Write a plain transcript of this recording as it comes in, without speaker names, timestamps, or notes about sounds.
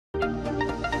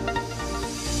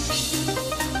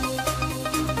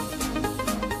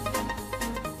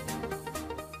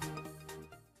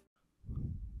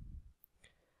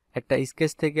একটা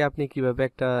স্কেচ থেকে আপনি কিভাবে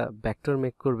একটা ভেক্টর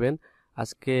মেক করবেন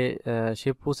আজকে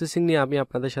সেই প্রসেসিং নিয়ে আমি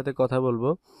আপনাদের সাথে কথা বলবো।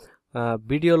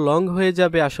 ভিডিও লং হয়ে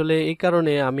যাবে আসলে এই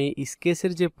কারণে আমি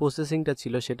স্কেচের যে প্রসেসিংটা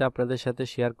ছিল সেটা আপনাদের সাথে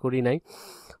শেয়ার করি নাই।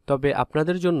 তবে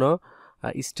আপনাদের জন্য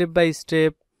স্টেপ বাই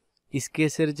স্টেপ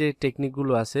স্কেচের যে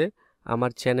টেকনিকগুলো আছে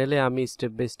আমার চ্যানেলে আমি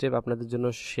স্টেপ বাই স্টেপ আপনাদের জন্য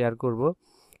শেয়ার করব।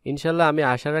 ইনশাল্লাহ আমি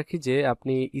আশা রাখি যে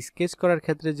আপনি স্কেচ করার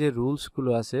ক্ষেত্রে যে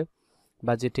রুলসগুলো আছে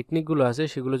বা যে টেকনিকগুলো আছে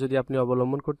সেগুলো যদি আপনি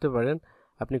অবলম্বন করতে পারেন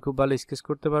আপনি খুব ভালো স্কেচ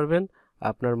করতে পারবেন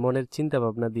আপনার মনের চিন্তা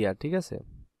ভাবনা দিয়া। ঠিক আছে,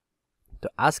 তো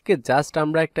আজকে জাস্ট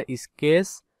আমরা একটা স্কেচ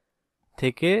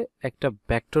থেকে একটা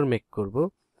ভেক্টর মেক করব,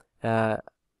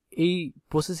 এই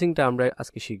প্রসেসিংটা আমরা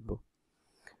আজকে শিখব।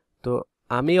 তো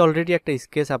আমি অলরেডি একটা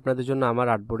স্কেচ আপনাদের জন্য আমার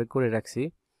আর্টবোর্ডে করে রাখছি।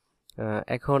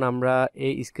 এখন আমরা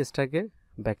এই স্কেচটাকে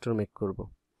ভেক্টর মেক করব।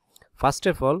 ফার্স্ট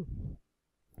অফ অল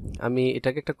আমি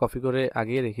এটাকে একটা কপি করে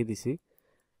আগিয়ে রেখে দিছি।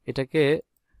 এটাকে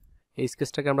এই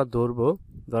স্কেচটাকে আমরা ধরবো,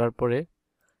 ধরার পরে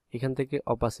এখান থেকে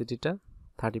অপাসিটিটা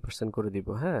 30% করে দিব।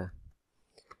 হ্যাঁ,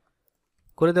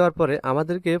 করে দেওয়ার পরে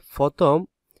আমাদেরকে প্রথম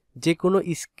যে কোনো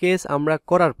স্কেচ আমরা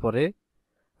করার পরে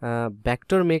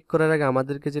ভেক্টর মেক করার আগে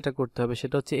আমাদেরকে যেটা করতে হবে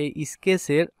সেটা হচ্ছে এই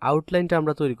স্কেচের আউটলাইনটা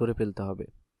আমরা তৈরি করে ফেলতে হবে।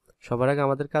 সবার আগে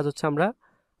আমাদের কাজ হচ্ছে আমরা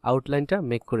আউটলাইনটা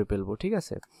মেক করে ফেলবো। ঠিক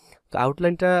আছে, তো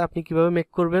আউটলাইনটা আপনি কিভাবে মেক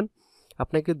করবেন,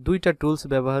 আপনাকে দুইটা টুলস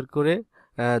ব্যবহার করে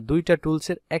দুইটা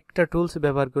টুলসের একটা টুলস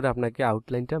ব্যবহার করে আপনাকে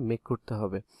আউটলাইনটা মেক করতে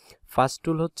হবে। ফার্স্ট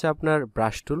টুল হচ্ছে আপনার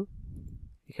ব্রাশ টুল,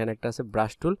 এখানে একটা আছে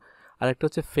ব্রাশ টুল, আর একটা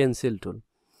হচ্ছে পেন্সিল টুল।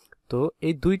 তো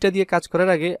এই দুইটা দিয়ে কাজ করার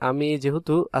আগে আমি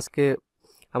যেহেতু আজকে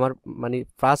আমার মানে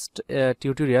ফার্স্ট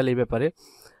টিউটোরিয়াল এই ব্যাপারে,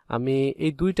 আমি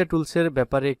এই দুইটা টুলসের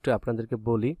ব্যাপারে একটু আপনাদেরকে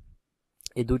বলি।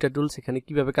 এই দুইটা টুলস এখানে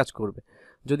কিভাবে কাজ করবে।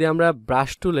 যদি আমরা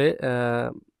ব্রাশ টুলে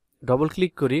ডবল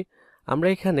ক্লিক করি আমরা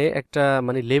এখানে একটা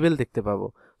মানে লেভেল দেখতে পাবো।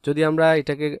 যদি আমরা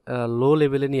এটাকে লো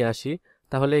লেভেলে নিয়ে আসি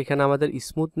তাহলে এখানে আমাদের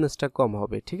স্মুথনেসটা কম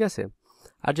হবে। ঠিক আছে,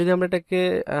 আর যদি আমরা এটাকে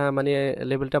মানে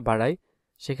লেভেলটা বাড়াই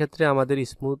সেক্ষেত্রে আমাদের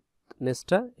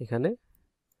স্মুথনেসটা এখানে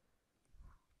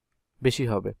বেশি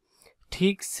হবে।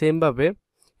 ঠিক সেমভাবে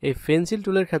এই পেন্সিল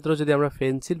টুলের ক্ষেত্রে যদি আমরা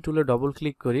পেন্সিল টুলে ডবল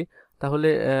ক্লিক করি তাহলে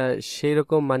সেই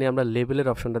রকম মানে আমরা লেভেলের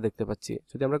অপশনটা দেখতে পাচ্ছি।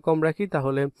 যদি আমরা কম রাখি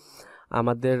তাহলে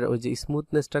আমাদের ওই যে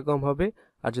স্মুথনেসটা কম হবে,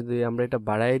 আর যদি আমরা এটা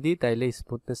বাড়াই দিই তাহলে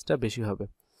স্মুথনেসটা বেশি হবে।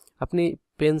 আপনি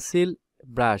পেন্সিল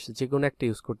ব্রাশ যে কোনো একটা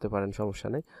ইউজ করতে পারেন, সমস্যা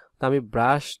নেই। তো আমি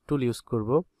ব্রাশ টুল ইউজ করব।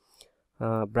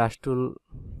 ব্রাশ টুল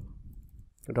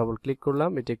ডবল ক্লিক করলাম,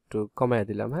 এটা একটু কমায়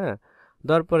দিলাম। হ্যাঁ,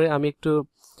 দেওয়ার পরে আমি একটু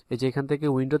এই যে এখান থেকে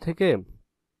উইন্ডো থেকে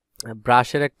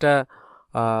ব্রাশের একটা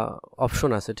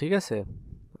অপশন আছে। ঠিক আছে,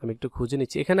 আমি একটু খুঁজে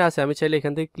নিচ্ছি, এখানে আছে, আমি চাইলে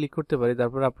এখান থেকে ক্লিক করতে পারি।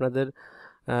 তারপর আপনাদের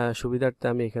সুবিধার্থে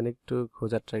আমি এখানে একটু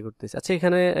খোঁজার ট্রাই করতেছি। আচ্ছা,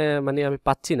 এখানে মানে আমি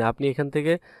পাচ্ছি না, আপনি এখান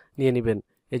থেকে নিয়ে নেবেন।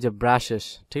 এই যে ব্রাশেস,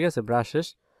 ঠিক আছে, ব্রাশেস,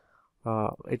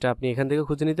 এটা আপনি এখান থেকে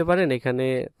খুঁজে নিতে পারেন, এখানে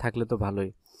থাকলে তো ভালোই।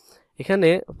 এখানে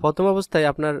প্রথম অবস্থায়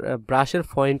আপনার ব্রাশের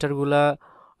পয়েন্টারগুলা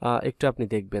একটু আপনি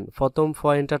দেখবেন। প্রথম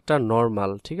পয়েন্টারটা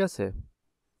নর্মাল, ঠিক আছে,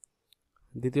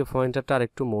 দ্বিতীয় পয়েন্টারটা আর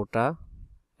একটু মোটা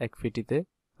 1 ফিটিতে,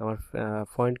 আমার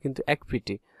পয়েন্ট কিন্তু 1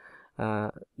 ফিটি।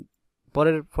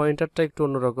 পরের পয়েন্টারটা একটু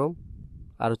অন্যরকম,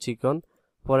 আরও চিকন।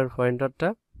 পরের পয়েন্টারটা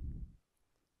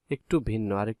একটু ভিন্ন,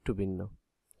 আর একটু ভিন্ন।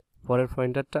 পরের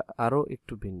পয়েন্টারটা আরও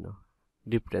একটু ভিন্ন,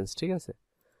 ডিফারেন্স। ঠিক আছে,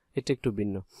 এটা একটু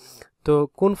ভিন্ন। তো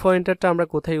কোন পয়েন্টারটা আমরা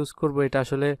কোথায় ইউজ করব এটা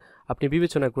আসলে আপনি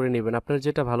বিবেচনা করে নেবেন। আপনার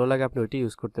যেটা ভালো লাগে আপনি ওইটাই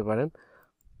ইউজ করতে পারেন।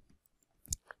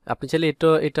 আপনি চাইলে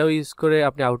এটাও ইউজ করে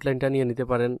আপনি আউটলাইনটা নিয়ে নিতে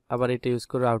পারেন, আবার এটা ইউজ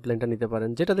করে আউটলাইনটা নিতে পারেন,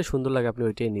 যেটাতে সুন্দর লাগে আপনি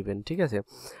ওইটাই নেবেন। ঠিক আছে,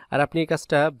 আর আপনি এই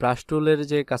কাজটা ব্রাশ টুলের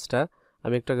যে কাজটা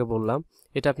আমি একটু আগে বললাম,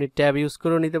 এটা আপনি ট্যাব ইউজ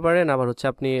করেও নিতে পারেন, আবার হচ্ছে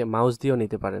আপনি মাউস দিয়েও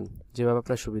নিতে পারেন, যেভাবে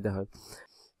আপনার সুবিধা হয়।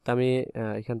 তো আমি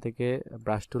এখান থেকে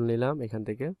ব্রাশ টুল নিলাম, এখান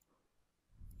থেকে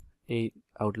এই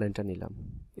আউটলাইনটা নিলাম,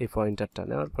 এই পয়েন্টারটা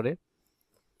নেওয়ার পরে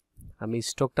আমি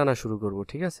স্ট্রোক টানা শুরু করব।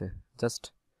 ঠিক আছে, জাস্ট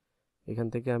এখান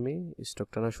থেকে আমি স্ট্রোক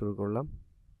টানা শুরু করলাম।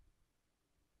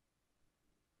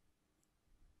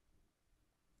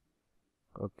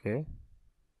 ওকে,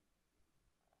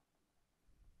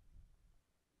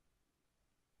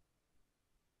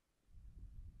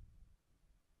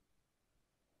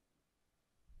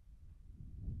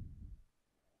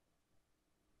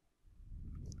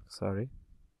 সরি,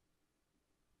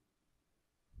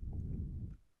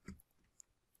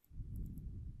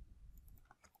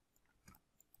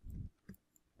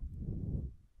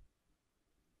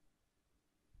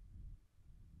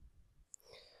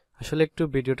 আসলে একটু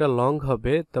ভিডিওটা লং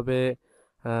হবে, তবে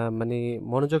মানে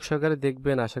মনোযোগ সহকারে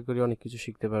দেখবেন, আশা করি অনেক কিছু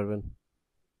শিখতে পারবেন।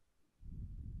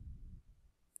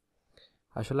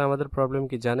 আসলে আমাদের প্রবলেম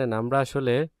কি জানেন, আমরা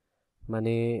আসলে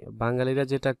মানে বাঙালিরা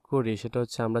যেটা করি সেটা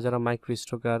হচ্ছে আমরা যারা মাইক্রো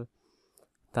স্ট্রোকার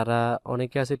তারা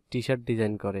অনেকে আছে টি শার্ট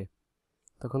ডিজাইন করে।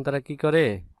 তখন তারা কি করে,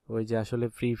 ওই যে আসলে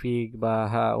প্রিফিগ বা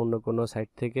অন্য কোনো সাইট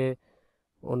থেকে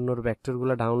অন্যর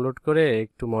ভেক্টরগুলো ডাউনলোড করে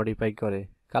একটু মডিফাই করে,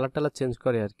 কালার টালার চেঞ্জ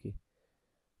করে আর কি,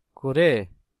 করে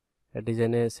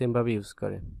ডিজাইনে সেমভাবে ইউজ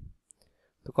করে।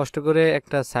 তো কষ্ট করে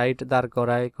একটা সাইট দাঁড়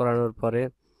করায়, করানোর পরে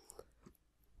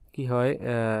কি হয়,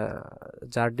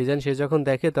 যার ডিজাইন সে যখন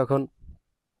দেখে তখন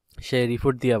সে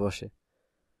রিপোর্ট দিয়া বসে,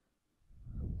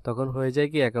 তখন হয়ে যায়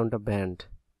কি অ্যাকাউন্টটা ব্যান্ড,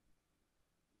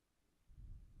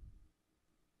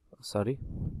 সরি।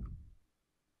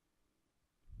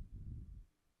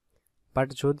 বাট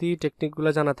যদি টেকনিকগুলো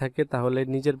জানা থাকে তাহলে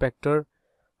নিজের ভেক্টর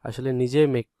আসলে নিজে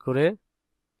মেক করে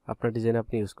আপনার ডিজাইন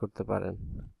আপনি ইউজ করতে পারেন,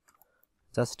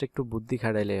 জাস্ট একটু বুদ্ধি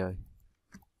খাটাইলেই হয়।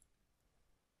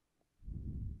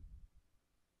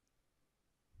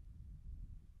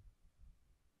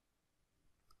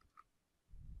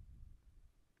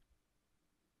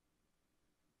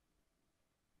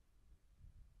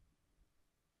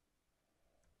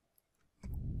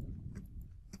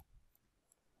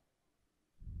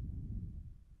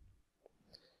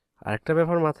 আরেকটা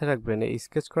ব্যাপার মাথায় রাখবেন, এই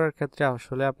স্কেচ করার ক্ষেত্রে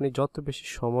আসলে আপনি যত বেশি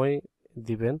সময়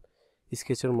দিবেন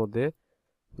স্কেচের মধ্যে,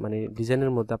 মানে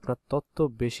ডিজাইনের মধ্যে, আপনার তত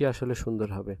বেশি আসলে সুন্দর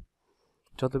হবে।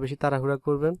 যত বেশি তাড়াহুড়া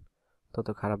করবেন তত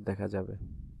খারাপ দেখা যাবে।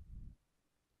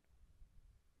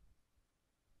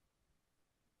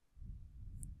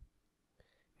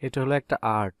 এটা হলো একটা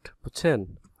আর্ট, বুঝছেন?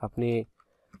 আপনি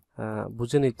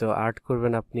বুঝেনই তো, আর্ট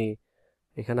করবেন আপনি,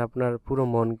 এখানে আপনার পুরো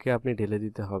মনকে আপনি ঢেলে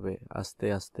দিতে হবে আস্তে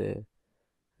আস্তে,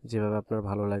 যেভাবে আপনার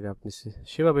ভালো লাগে আপনি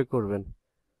সেভাবে করবেন।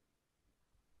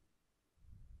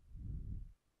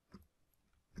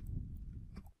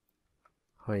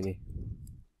 হয়নি?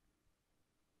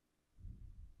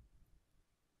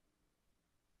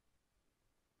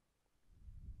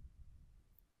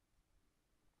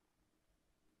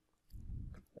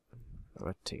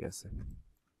 আবার ঠিক আছে।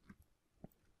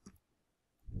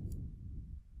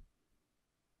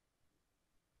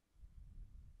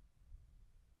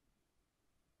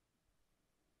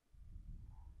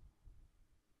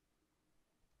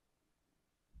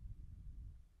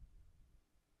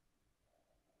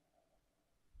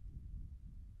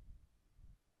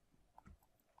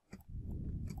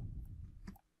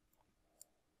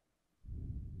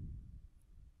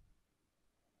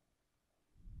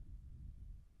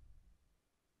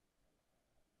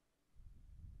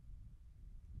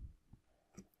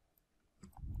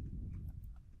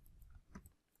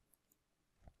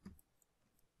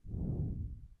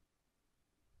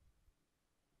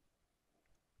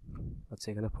 আচ্ছা,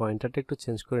 এখানে পয়েন্টারটা একটু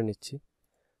চেঞ্জ করে নিচ্ছি,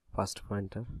 ফার্স্ট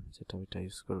পয়েন্টার যেটা ওইটা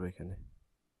ইউজ করবো এখানে।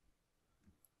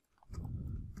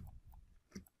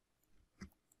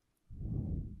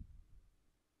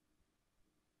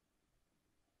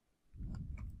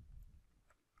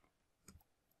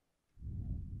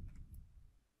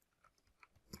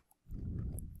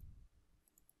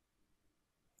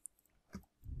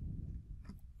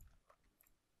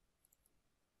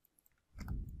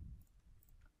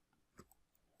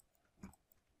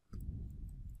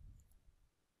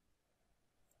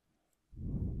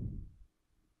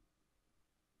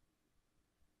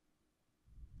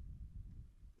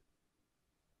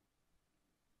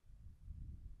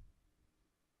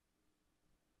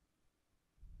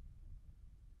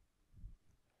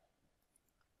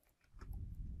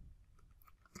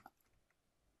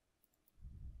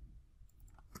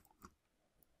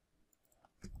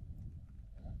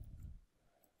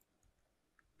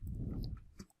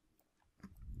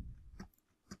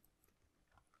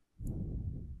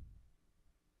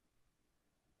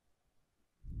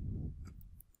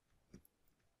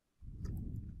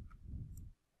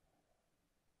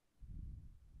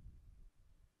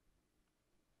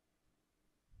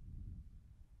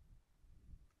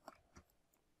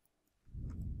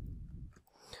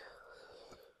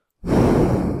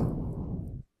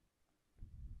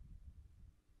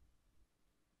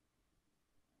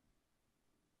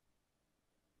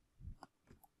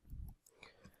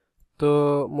 তো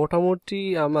মোটামুটি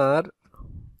আমার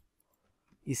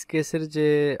স্কেচের যে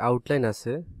আউটলাইন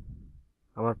আছে,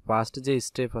 আমার পাস্ট যে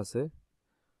স্টেপ আছে,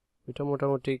 ওইটা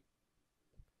মোটামুটি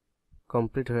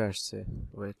কমপ্লিট হয়ে আসছে।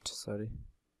 Wait, sorry.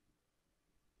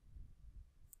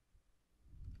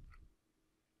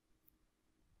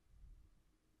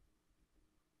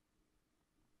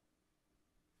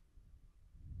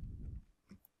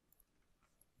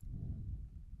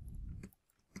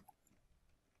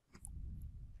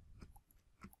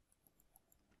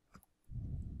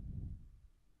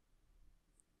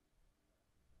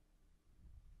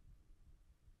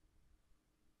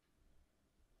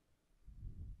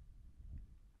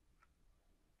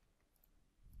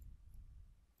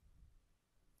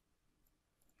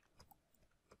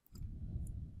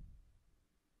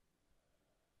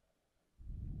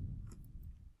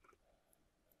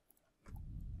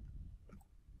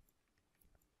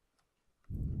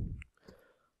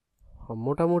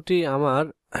 মোটামুটি আমার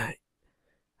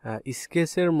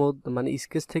স্কেচের মধ্যে মানে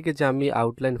স্কেচ থেকে যে আমি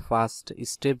আউটলাইন ফার্স্ট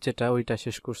স্টেপ যেটা ওইটা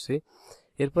শেষ করছি।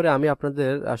 এরপরে আমি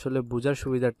আপনাদের আসলে বোঝার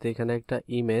সুবিধার্থে এখানে একটা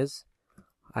ইমেজ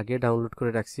আগে ডাউনলোড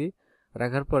করে রাখছি।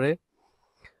 রাখার পরে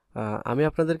আমি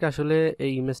আপনাদেরকে আসলে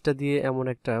এই ইমেজটা দিয়ে এমন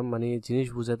একটা মানে জিনিস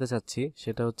বোঝাতে চাচ্ছি,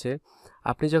 সেটা হচ্ছে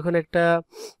আপনি যখন একটা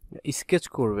স্কেচ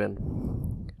করবেন,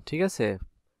 ঠিক আছে,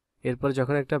 এরপরে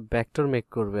যখন একটা ভেক্টর মেক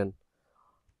করবেন,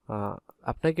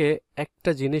 আপনাকে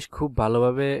একটা জিনিস খুব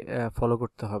ভালোভাবে ফলো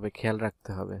করতে হবে, খেয়াল রাখতে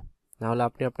হবে, নাহলে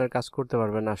আপনি আপনার কাজ করতে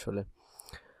পারবেন না। আসলে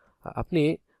আপনি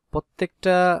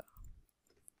প্রত্যেকটা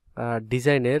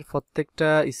ডিজাইনের, প্রত্যেকটা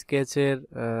স্কেচের,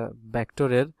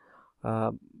 ভেক্টরের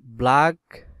ব্ল্যাক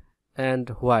অ্যান্ড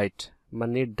হোয়াইট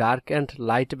মানে ডার্ক অ্যান্ড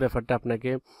লাইট ব্যাপারটা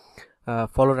আপনাকে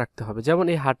ফলো রাখতে হবে। যেমন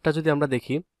এই হাতটা যদি আমরা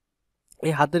দেখি,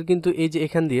 এই হাতের কিন্তু এই যে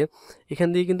এখান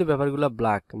দিয়ে কিন্তু ব্যাপারগুলো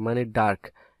ব্ল্যাক মানে ডার্ক,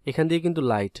 এখান দিয়ে কিন্তু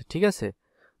লাইট, ঠিক আছে।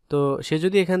 তো সে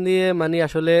যদি এখান দিয়ে মানে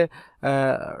আসলে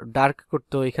ডার্ক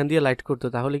করতো, এখান দিয়ে লাইট করতো,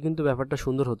 তাহলে কিন্তু ব্যাপারটা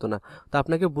সুন্দর হতো না। তো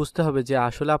আপনাকে বুঝতে হবে যে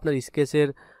আসলে আপনার স্কেচের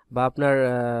বা আপনার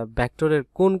ভেক্টরের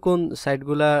কোন কোন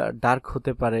সাইডগুলা ডার্ক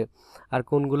হতে পারে আর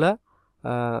কোনগুলা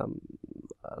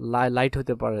লাইট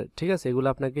হতে পারে, ঠিক আছে। এগুলো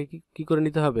আপনাকে কি করে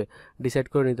নিতে হবে, ডিসাইড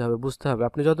করে নিতে হবে, বুঝতে হবে।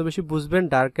 আপনি যত বেশি বুঝবেন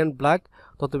ডার্ক অ্যান্ড ব্ল্যাক,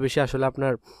 তত বেশি আসলে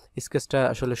আপনার স্কেচটা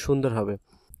আসলে সুন্দর হবে।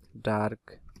 ডার্ক,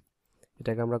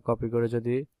 এটাকে আমরা কপি করে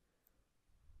যদি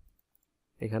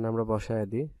এখানে আমরা বসায়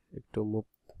দিই, একটু মুভ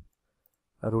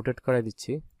রোটেট করে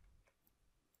দিচ্ছি,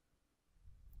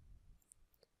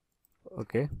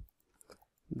 ওকে।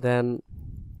 দেন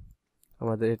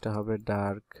আমাদের এটা হবে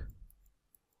ডার্ক।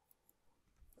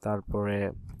 তারপরে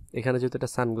এখানে যেহেতু এটা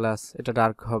সানগ্লাস, এটা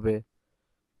ডার্ক হবে,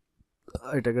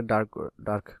 এটাকে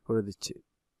ডার্ক করে দিচ্ছি।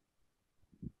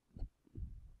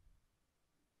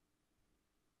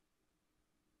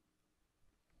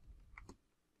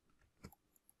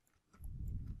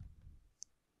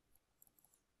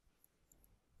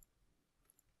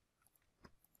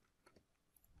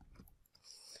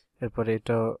 এরপরে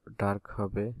এটাও ডার্ক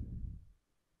হবে,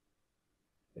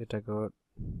 এটাকেও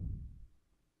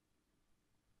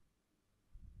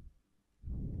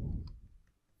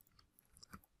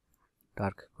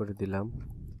ডার্ক করে দিলাম।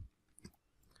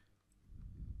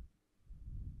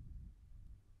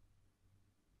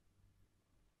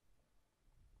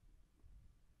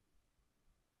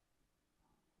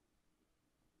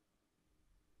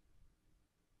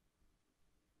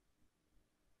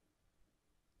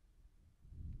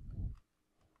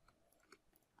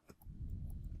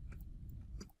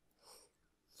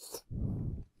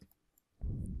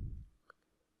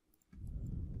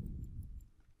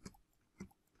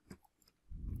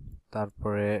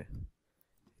 তারপরে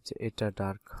যে এটা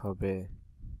ডার্ক হবে,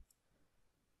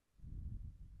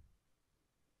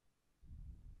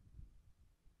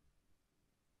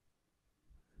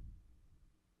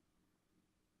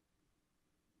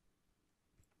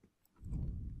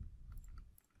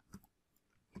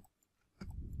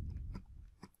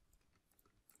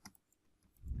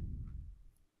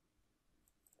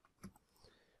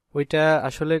 ওইটা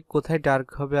আসলে কোথায় ডার্ক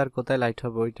হবে আর কোথায় লাইট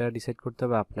হবে ওইটা ডিসাইড করতে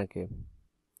হবে আপনাকে।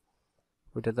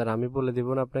 ওইটা তার আমি বলে দিব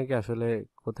না আপনাকে আসলে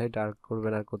কোথায় ডার্ক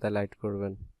করবেন আর কোথায় লাইট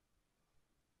করবেন।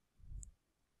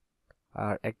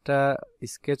 আর একটা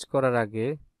স্কেচ করার আগে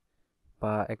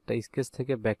বা একটা স্কেচ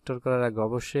থেকে ভেক্টর করার আগে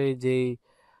অবশ্যই যেই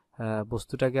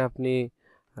বস্তুটাকে আপনি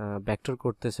ভেক্টর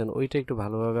করতেছেন ওইটা একটু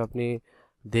ভালোভাবে আপনি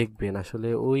দেখবেন, আসলে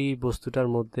ওই বস্তুটার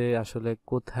মধ্যে আসলে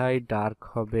কোথায় ডার্ক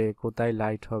হবে কোথায়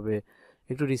লাইট হবে,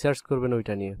 একটু রিসার্চ করবেন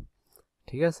ওইটা নিয়ে,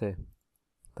 ঠিক আছে।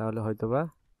 তাহলে হয়তোবা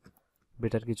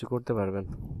বেটার কিছু করতে পারবেন।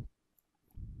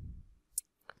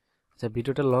 আচ্ছা,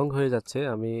 ভিডিওটা লং হয়ে যাচ্ছে,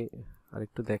 আমি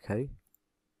আরেকটু দেখাই।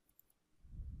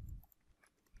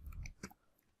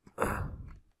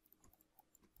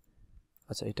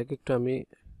 আচ্ছা, এটাকে একটু আমি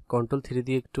কন্ট্রোল 3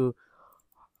 দিয়ে একটু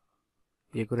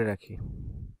ইয়ে করে রাখি।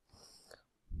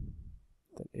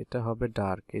 এটা হবে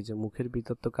ডার্ক, এই যে মুখের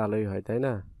ভিতর তো কালোই হয় তাই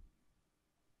না।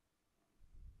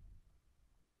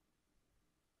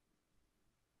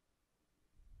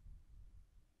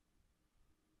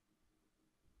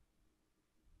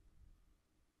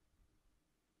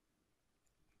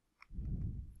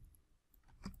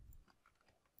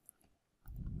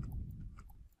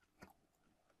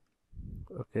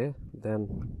 ওকে, দেন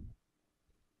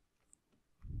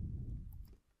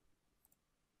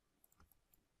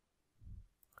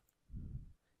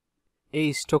এই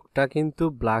স্ট্রোকটা কিন্তু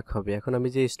ব্ল্যাক হবে। এখন আমি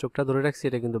যে স্ট্রোকটা ধরে রাখছি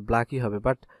এটা কিন্তু ব্ল্যাকই হবে,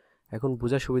 বাট এখন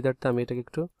বোঝার সুবিধার্থে আমি এটাকে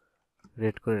একটু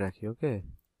রেড করে রাখি, ওকে।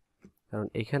 কারণ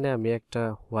এখানে আমি একটা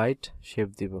হোয়াইট শেপ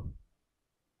দিব,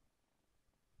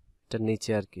 এটার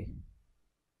নিচে আর কি।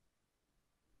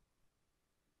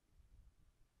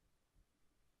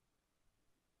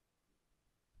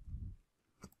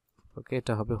 ওকে,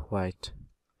 এটা হবে হোয়াইট,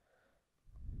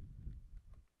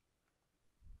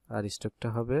 আর স্ট্রোকটা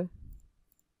হবে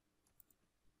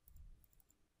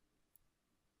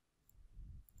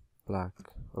ব্ল্যাক।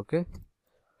 ওকে,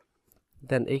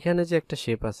 দেন এইখানে যে একটা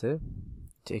শেপ আছে,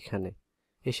 যে এখানে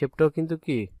এই শেপটাও কিন্তু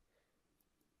কি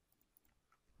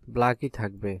ব্ল্যাকই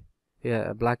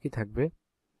থাকবে,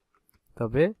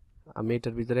 তবে আমি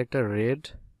এটার ভিতরে একটা রেড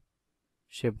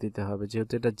শেপ দিতে হবে,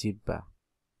 যেহেতু এটা জিব্বা,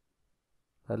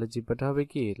 তাহলে জিব্বাটা হবে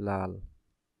কি লাল।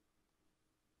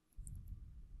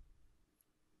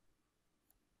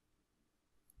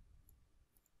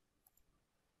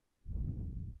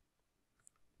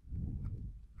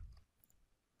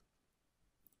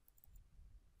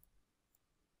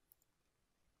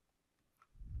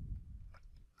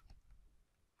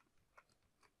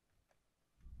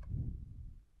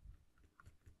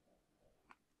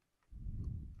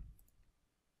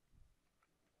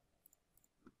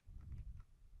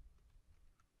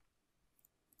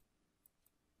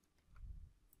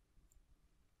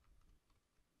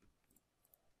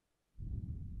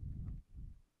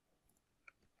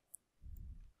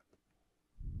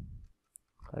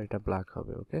 আর এটা ব্ল্যাক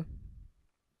হবে। ওকে,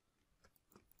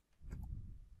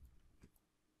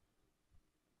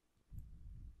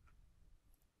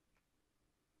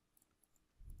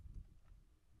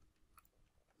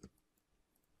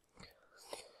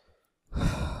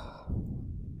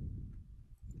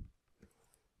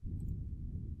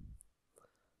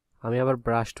 আমি আবার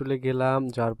ব্রাশ টুলে গেলাম,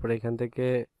 যাওয়ার পরে এখান থেকে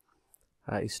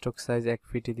স্ট্রোক সাইজ 1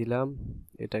 ফিটই দিলাম,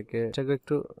 এটাকে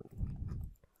একটু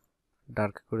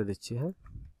ডার্ক করে দিচ্ছি। হ্যাঁ,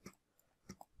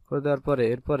 করে দেওয়ার পরে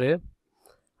এরপরে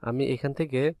আমি এখান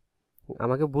থেকে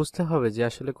আমাকে বুঝতে হবে যে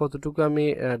আসলে কতটুকু আমি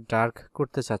ডার্ক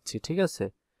করতে চাচ্ছি, ঠিক আছে,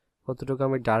 কতটুকু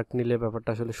আমি ডার্ক নিলে ব্যাপারটা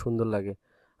আসলে সুন্দর লাগে।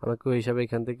 আমাকে ওই হিসাবে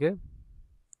এখান থেকে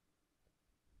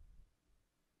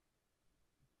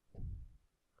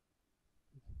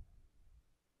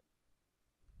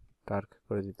ডার্ক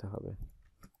করে দিতে হবে।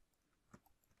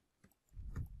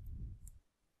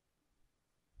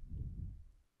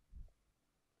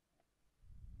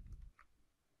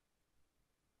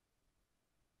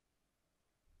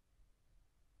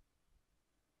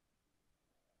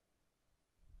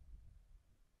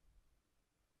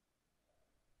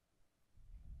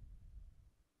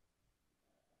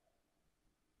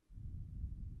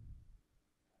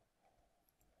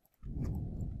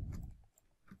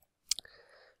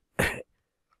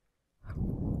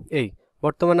 এই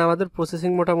বর্তমানে আমাদের প্রসেসিং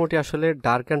মোটামুটি আসলে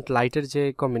ডার্ক অ্যান্ড লাইটের যে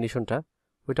কম্বিনেশনটা,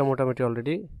 ওইটা মোটামুটি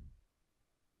অলরেডি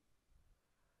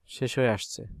শেষ হয়ে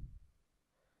আসছে।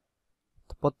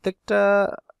 তো প্রত্যেকটা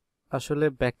আসলে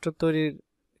ভেক্টর তৈরির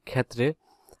ক্ষেত্রে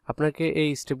আপনাকে এই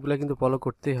স্টেপগুলো কিন্তু ফলো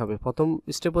করতেই হবে। প্রথম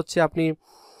স্টেপ হচ্ছে আপনি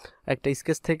একটা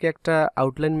স্কেচ থেকে একটা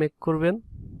আউটলাইন মেক করবেন।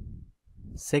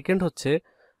 সেকেন্ড হচ্ছে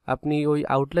আপনি ওই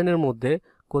আউটলাইনের মধ্যে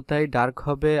কোথায় ডার্ক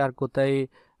হবে আর কোথায়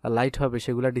লাইট হবে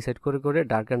সেগুলো ডিসাইড করে করে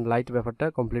ডার্ক অ্যান্ড লাইট ব্যাপারটা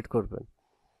কমপ্লিট করবেন।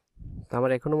 তো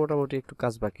আমার এখনও মোটামুটি একটু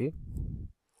কাজ বাকি।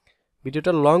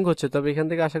 ভিডিওটা লং হচ্ছে, তবে এখান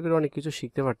থেকে আশা করি অনেক কিছু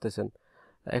শিখতে পারতেছেন।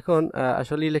 এখন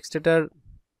আসলে ইলাস্ট্রেটরের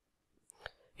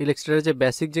যে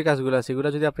বেসিক যে কাজগুলো আছে সেগুলো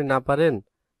যদি আপনি না পারেন,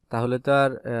 তাহলে তো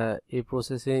আর এই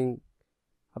প্রসেসিং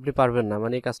আপনি পারবেন না,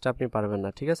 মানে এই কাজটা আপনি পারবেন না,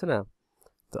 ঠিক আছে না?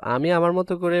 তো আমি আমার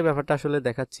মতো করে ব্যাপারটা আসলে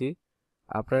দেখাচ্ছি।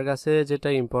 আপনার কাছে যেটা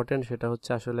ইম্পর্টেন্ট সেটা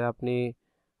হচ্ছে আসলে আপনি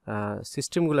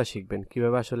সিস্টেমগুলো শিখবেন,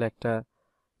 কিভাবে আসলে একটা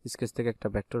স্কেচ থেকে একটা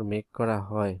ভেক্টর মেক করা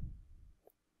হয়,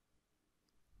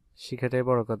 শিখাটাই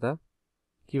বড় কথা।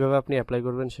 কিভাবে আপনি অ্যাপ্লাই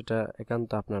করবেন সেটা একান্ত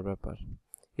আপনার ব্যাপার,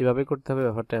 এভাবে করতে হবে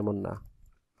ব্যাপারটা এমন না।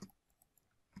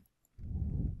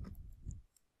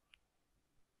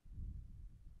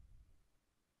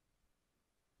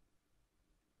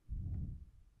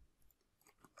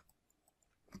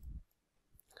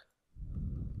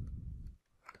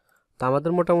 তো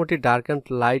আমাদের মোটামুটি ডার্ক অ্যান্ড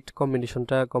লাইট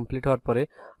কম্বিনেশনটা কমপ্লিট হওয়ার পরে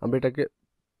আমরা এটাকে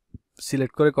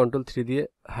সিলেক্ট করে Ctrl+3 দিয়ে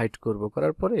হাইড করব,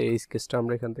 করার পরে এই স্কেচটা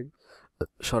আমরা এখান থেকে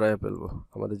সরায় ফেলবো।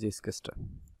 আমাদের যে স্কেচটা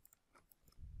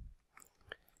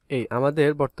এই আমাদের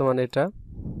বর্তমানে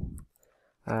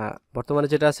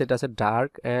যেটা আছে এটা আছে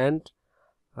ডার্ক অ্যান্ড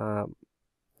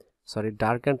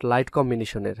লাইট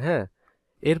কম্বিনেশনের। হ্যাঁ,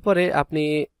 এরপরে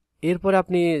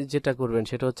আপনি যেটা করবেন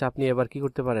সেটা হচ্ছে আপনি এবার কি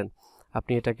করতে পারেন,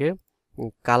 আপনি এটাকে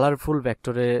কালারফুল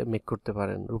ভেক্টরে মেক করতে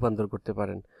পারেন, রূপান্তর করতে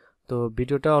পারেন। তো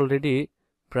ভিডিওটা অলরেডি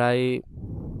প্রায়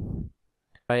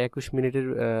 21 মিনিটের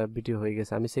ভিডিও হয়ে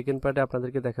গেছে। আমি সেকেন্ড পার্টে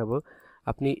আপনাদেরকে দেখাবো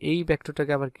আপনি এই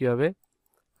ভেক্টরটাকে আবার কিভাবে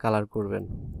কালার করবেন।